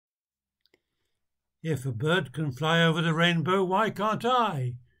If a bird can fly over the rainbow, why can't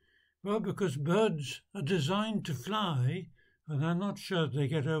I? Well, because birds are designed to fly, and I'm not sure they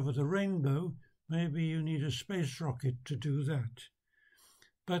get over the rainbow. Maybe you need a space rocket to do that.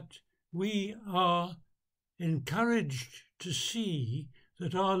 But we are encouraged to see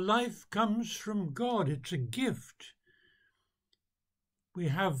that our life comes from God. It's a gift. We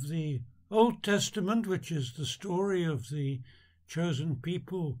have the Old Testament, which is the story of the chosen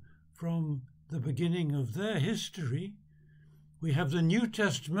people from the beginning of their history. We have the New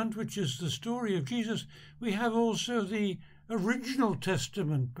Testament, which is the story of Jesus. We have also the original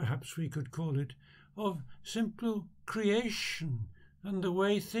testament, perhaps we could call it, of simple creation and the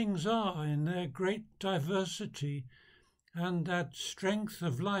way things are in their great diversity and that strength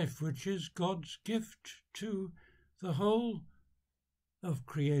of life which is God's gift to the whole of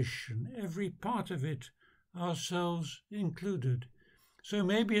creation, every part of it, ourselves included. So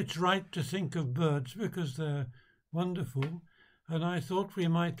maybe it's right to think of birds because they're wonderful, and I thought we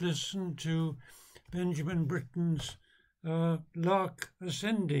might listen to Benjamin Britten's Lark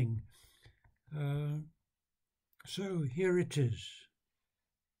Ascending. So here it is.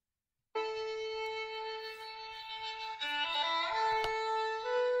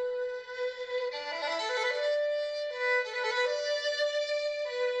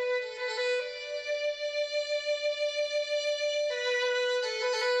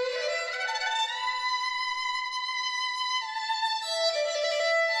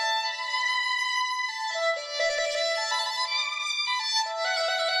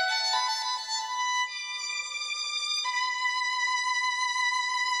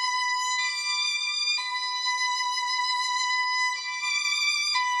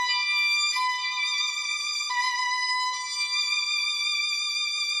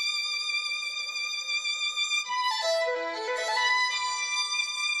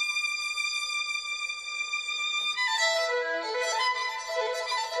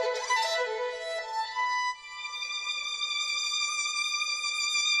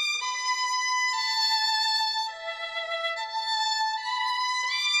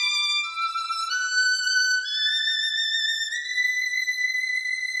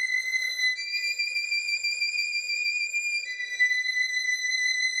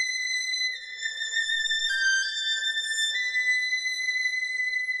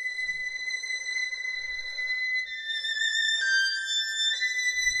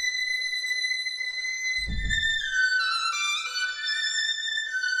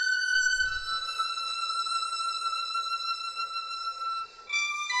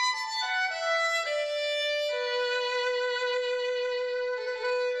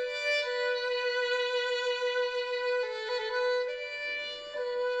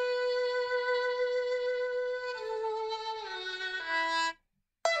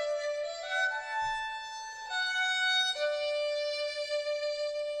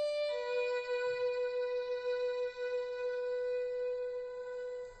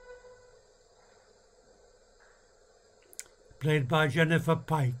 Played by Jennifer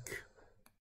Pike.